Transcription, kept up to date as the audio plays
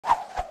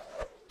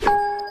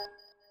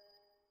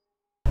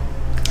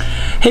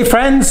Hey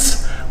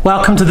friends,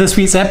 welcome to this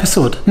week's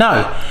episode.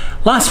 Now,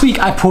 last week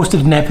I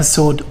posted an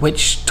episode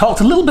which talked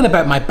a little bit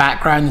about my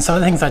background and some of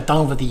the things I've done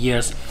over the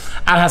years,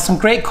 and had some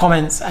great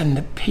comments and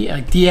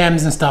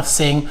DMs and stuff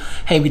saying,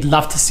 hey, we'd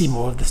love to see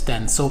more of this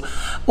Den. So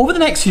over the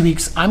next few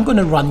weeks, I'm going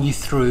to run you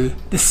through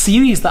the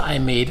series that I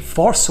made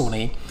for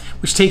Sony,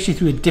 which takes you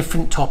through a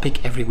different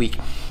topic every week.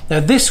 Now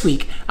this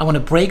week, I want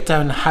to break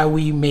down how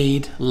we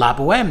made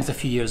LabOMs a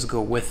few years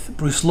ago with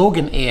Bruce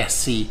Logan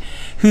ASC,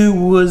 who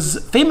was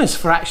famous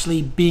for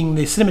actually being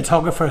the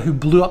cinematographer who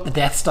blew up the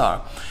Death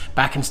Star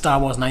back in Star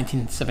Wars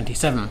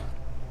 1977.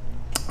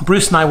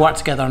 Bruce and I worked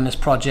together on this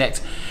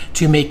project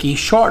to make a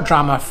short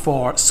drama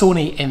for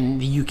Sony in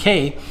the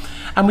UK,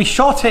 and we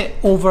shot it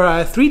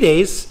over 3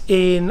 days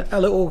in a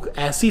little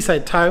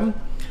seaside town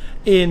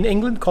in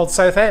England called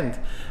Southend,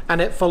 and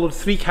it followed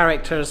 3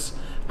 characters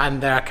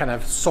and their kind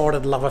of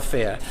sordid love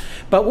affair.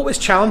 But what was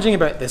challenging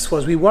about this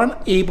was we weren't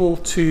able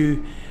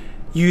to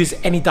use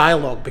any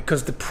dialogue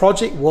because the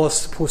project was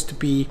supposed to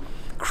be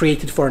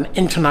created for an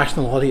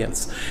international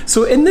audience.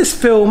 So in this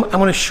film, I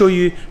want to show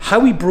you how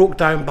we broke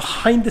down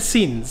behind the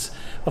scenes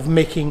of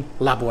making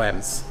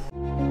LabOMs.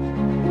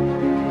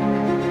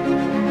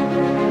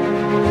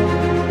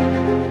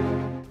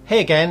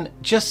 Hey again,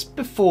 just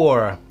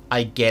before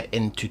I get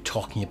into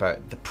talking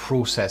about the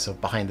process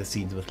of behind the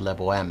scenes with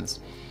LabOMs,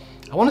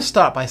 I want to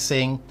start by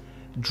saying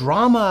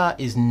drama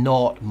is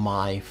not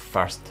my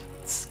first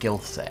skill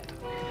set.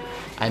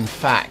 In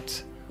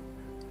fact,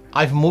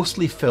 I've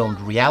mostly filmed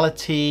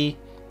reality,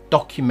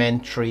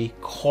 documentary,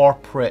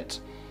 corporate,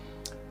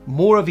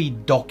 more of a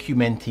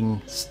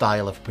documenting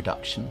style of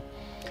production.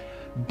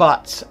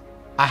 But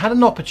I had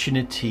an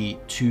opportunity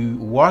to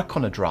work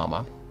on a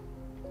drama,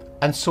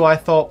 and so I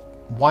thought,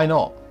 why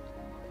not?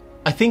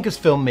 I think as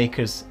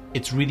filmmakers,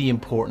 it's really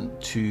important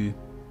to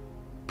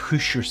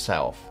push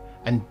yourself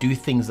and do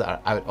things that are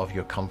out of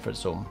your comfort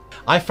zone.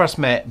 I first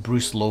met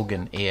Bruce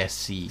Logan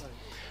ASC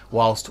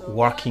whilst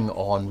working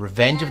on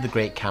Revenge of the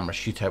Great Camera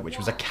Shootout, which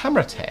was a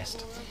camera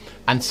test,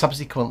 and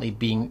subsequently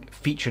being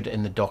featured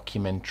in the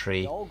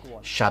documentary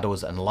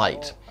Shadows and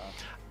Light.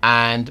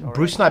 And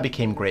Bruce and I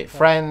became great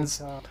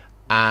friends,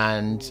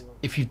 and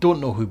if you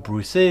don't know who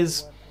Bruce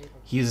is,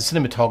 he is a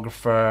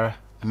cinematographer,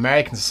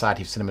 American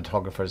Society of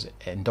Cinematographers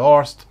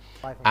endorsed,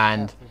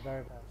 and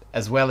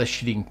as well as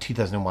shooting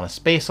 2001: A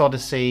Space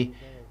Odyssey,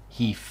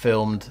 he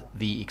filmed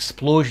the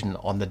explosion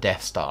on the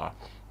Death Star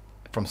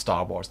from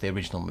Star Wars, the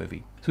original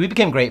movie. So we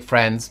became great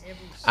friends,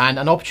 and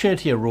an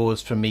opportunity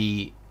arose for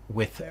me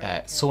with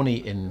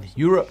Sony in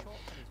Europe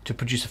to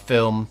produce a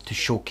film to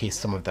showcase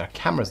some of their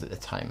cameras at the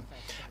time.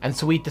 And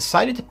so we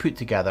decided to put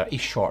together a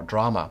short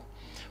drama.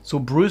 So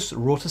Bruce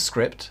wrote a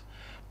script,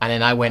 and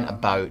then I went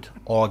about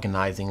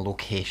organizing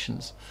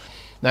locations.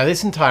 Now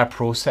this entire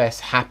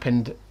process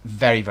happened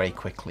very, very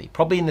quickly,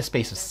 probably in the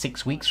space of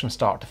 6 weeks from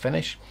start to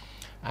finish.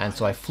 And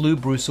so I flew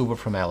Bruce over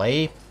from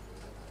LA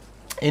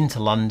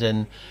into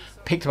London,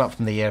 picked him up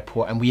from the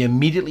airport, and we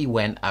immediately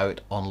went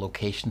out on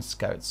location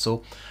scouts.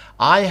 So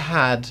I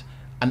had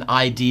an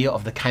idea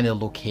of the kind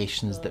of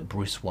locations that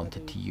Bruce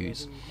wanted to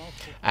use.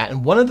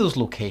 And one of those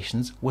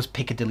locations was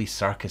Piccadilly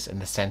Circus in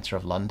the centre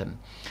of London.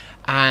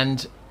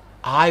 And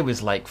I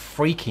was like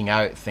freaking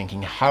out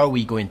thinking, how are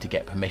we going to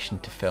get permission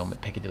to film at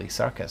Piccadilly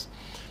Circus?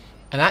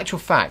 In actual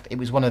fact, it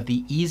was one of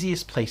the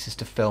easiest places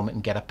to film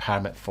and get a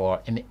permit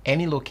for in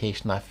any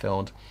location I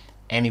filmed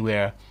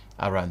anywhere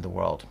around the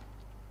world.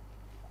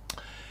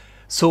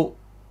 So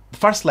the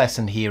first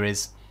lesson here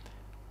is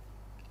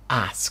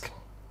ask.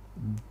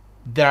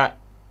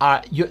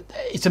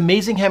 It's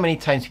amazing how many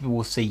times people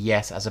will say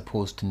yes as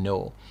opposed to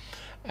no.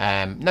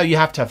 Now you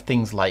have to have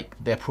things like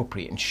the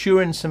appropriate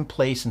insurance in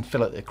place and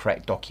fill out the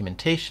correct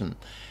documentation.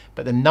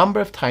 But the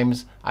number of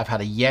times I've had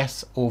a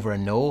yes over a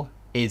no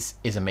is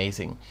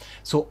amazing.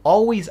 So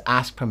always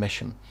ask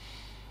permission.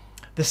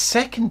 The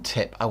second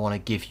tip I want to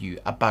give you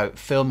about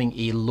filming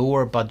a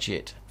lower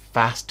budget,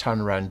 fast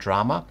turnaround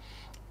drama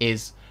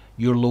is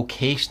your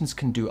locations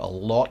can do a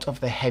lot of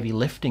the heavy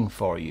lifting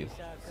for you.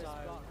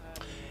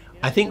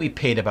 I think we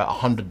paid about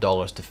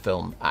 $100 to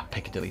film at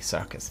Piccadilly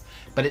Circus,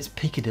 but it's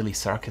Piccadilly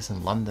Circus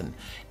in London.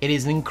 It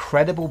is an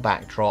incredible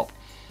backdrop,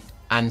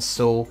 and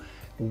so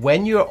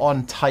when you're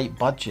on tight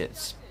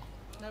budgets,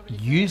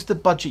 use the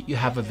budget you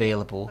have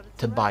available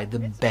to buy the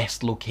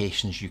best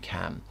locations you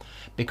can,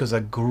 because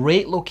a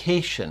great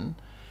location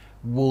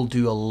will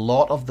do a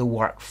lot of the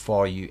work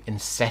for you in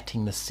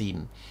setting the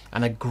scene.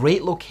 And a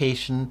great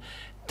location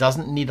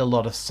doesn't need a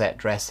lot of set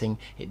dressing.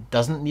 It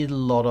doesn't need a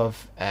lot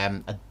of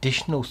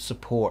additional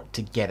support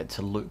to get it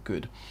to look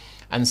good.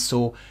 And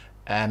so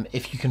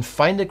if you can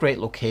find a great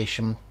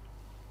location,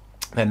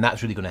 then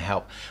that's really going to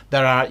help.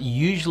 There are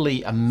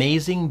usually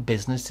amazing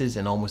businesses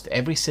in almost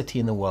every city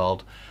in the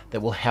world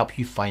that will help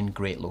you find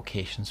great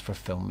locations for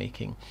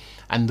filmmaking.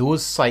 And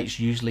those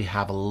sites usually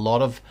have a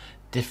lot of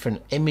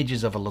different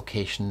images of a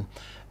location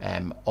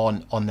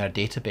on their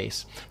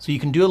database. So you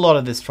can do a lot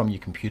of this from your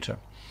computer.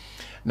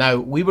 Now,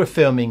 we were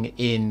filming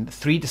in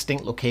 3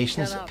 distinct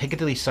locations at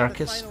Piccadilly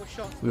Circus.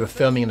 We were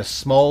filming in a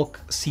small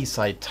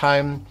seaside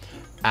town.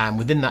 And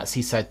within that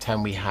seaside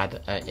town, we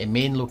had a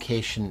main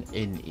location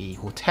in a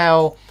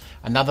hotel,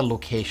 another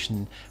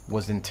location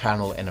was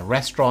internal in a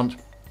restaurant,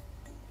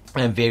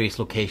 and various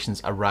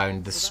locations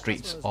around the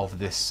streets of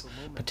this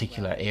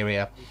particular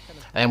area.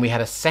 And we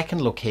had a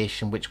second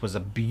location, which was a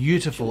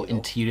beautiful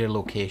interior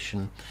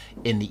location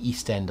in the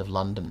East End of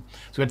London.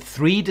 So we had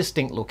 3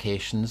 distinct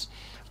locations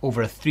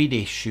over a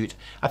 3-day shoot.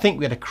 I think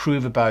we had a crew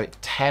of about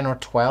 10 or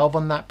 12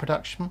 on that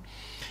production.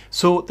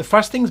 So the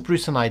first things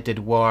Bruce and I did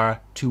were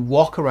to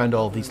walk around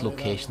all these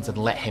locations and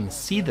let him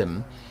see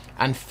them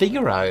and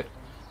figure out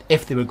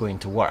if they were going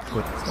to work.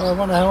 So I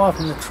wonder how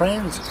often the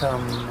trains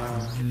come.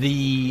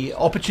 The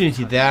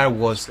opportunity there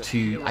was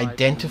to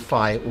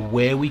identify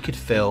where we could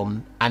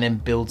film and then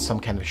build some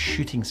kind of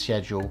shooting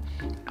schedule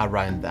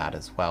around that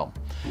as well.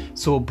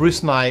 So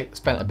Bruce and I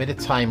spent a bit of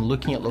time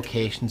looking at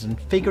locations and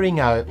figuring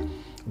out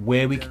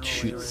where we could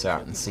shoot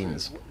certain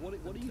scenes.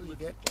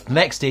 The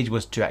next stage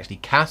was to actually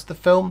cast the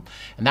film,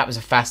 and that was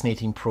a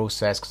fascinating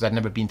process because I'd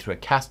never been through a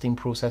casting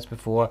process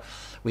before.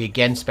 We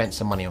again spent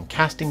some money on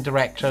casting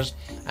directors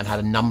and had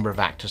a number of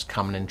actors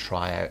come in and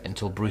try out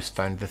until Bruce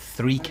found the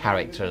 3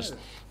 characters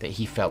that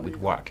he felt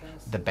would work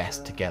the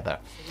best together.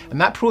 And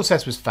that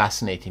process was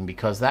fascinating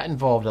because that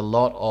involved a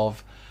lot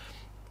of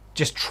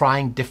just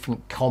trying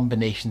different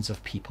combinations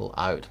of people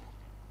out.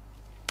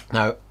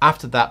 Now,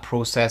 after that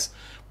process,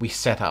 we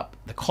set up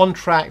the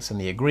contracts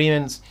and the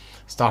agreements,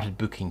 started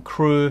booking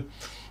crew,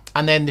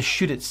 and then the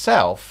shoot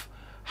itself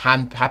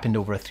happened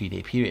over a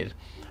 3-day period.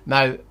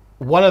 Now,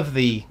 one of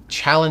the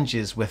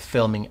challenges with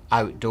filming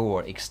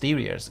outdoor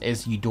exteriors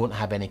is you don't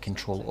have any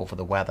control over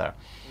the weather.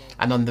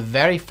 And on the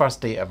very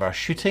first day of our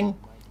shooting,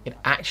 it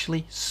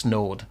actually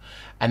snowed,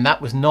 and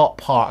that was not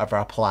part of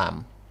our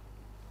plan.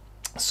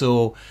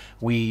 So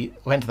we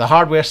went to the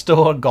hardware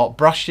store, got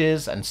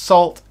brushes and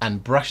salt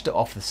and brushed it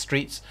off the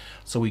streets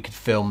so we could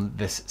film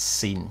this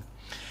scene.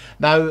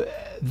 Now,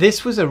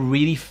 this was a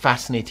really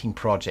fascinating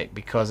project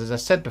because, as I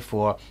said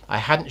before, I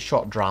hadn't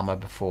shot drama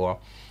before,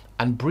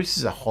 and Bruce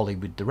is a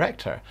Hollywood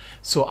director.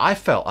 So I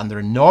felt under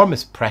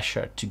enormous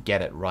pressure to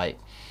get it right.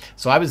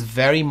 So I was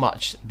very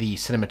much the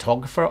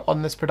cinematographer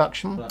on this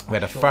production. We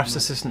had a first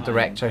assistant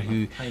director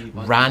who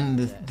ran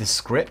the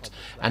script.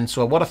 And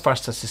so what a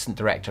first assistant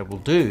director will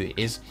do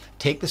is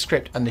take the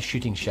script and the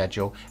shooting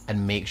schedule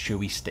and make sure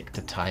we stick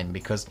to time,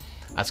 because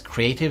as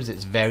creatives,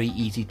 it's very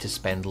easy to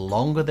spend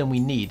longer than we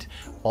need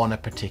on a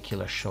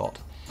particular shot.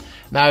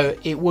 Now,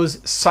 it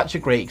was such a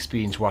great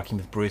experience working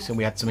with Bruce, and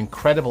we had some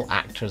incredible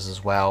actors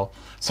as well.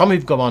 Some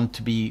who've gone on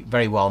to be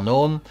very well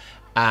known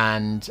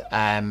and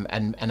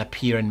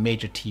appear in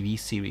major TV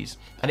series.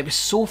 And it was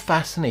so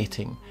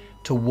fascinating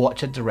to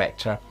watch a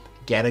director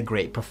get a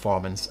great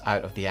performance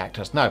out of the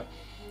actors. Now,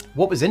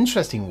 what was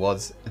interesting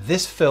was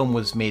this film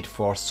was made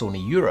for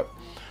Sony Europe,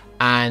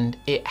 and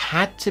it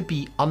had to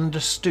be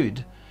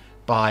understood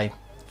by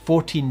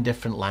 14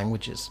 different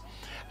languages.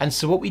 And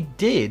so what we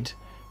did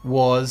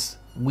was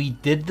we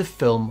did the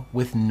film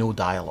with no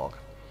dialogue.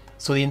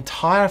 So the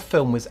entire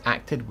film was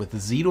acted with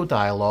 0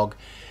 dialogue.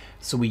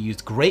 So we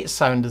used great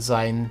sound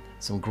design,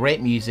 some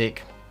great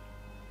music,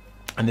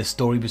 and the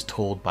story was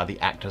told by the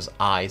actors'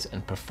 eyes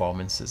and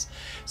performances.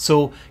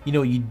 So, you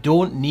know, you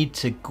don't need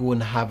to go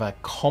and have a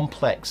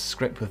complex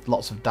script with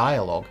lots of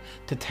dialogue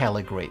to tell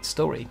a great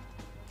story.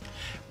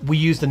 We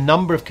used a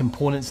number of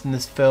components in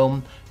this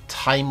film: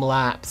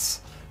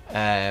 time-lapse,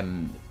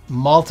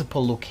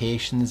 multiple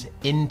locations,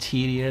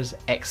 interiors,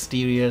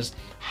 exteriors,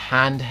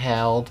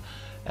 handheld,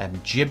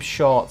 jib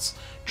shots,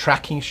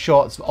 tracking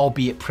shots,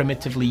 albeit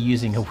primitively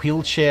using a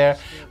wheelchair.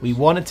 We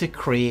wanted to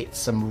create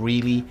some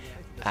really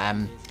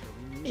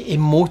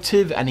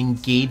emotive and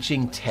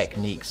engaging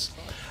techniques,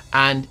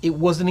 and it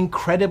was an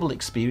incredible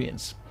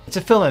experience. It's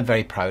a film I'm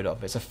very proud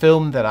of. It's a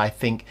film that I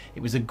think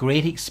it was a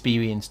great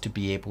experience to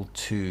be able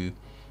to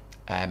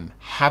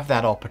have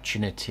that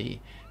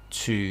opportunity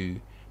to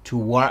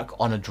work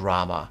on a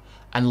drama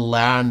and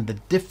learn the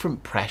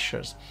different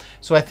pressures.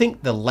 So I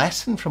think the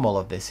lesson from all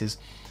of this is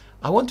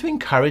I want to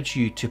encourage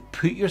you to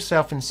put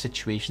yourself in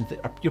situations that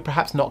you're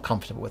perhaps not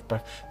comfortable with,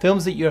 but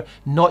films that you're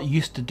not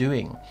used to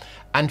doing,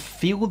 and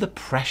feel the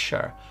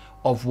pressure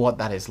of what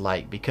that is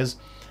like, because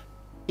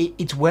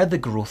it's where the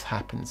growth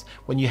happens.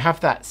 When you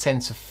have that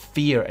sense of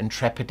fear and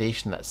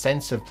trepidation, that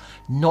sense of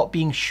not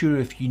being sure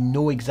if you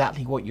know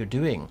exactly what you're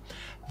doing,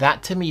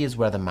 that to me is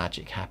where the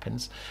magic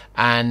happens.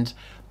 And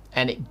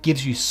it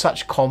gives you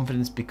such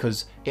confidence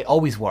because it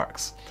always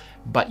works.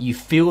 But you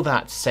feel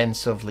that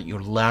sense of like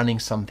you're learning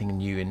something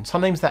new, and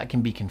sometimes that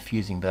can be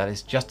confusing, but that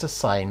is just a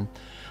sign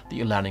that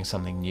you're learning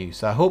something new.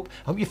 So I hope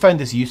you found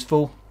this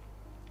useful,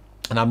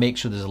 and I'll make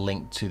sure there's a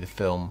link to the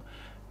film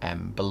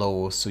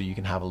below so you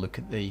can have a look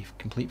at the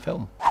complete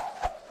film.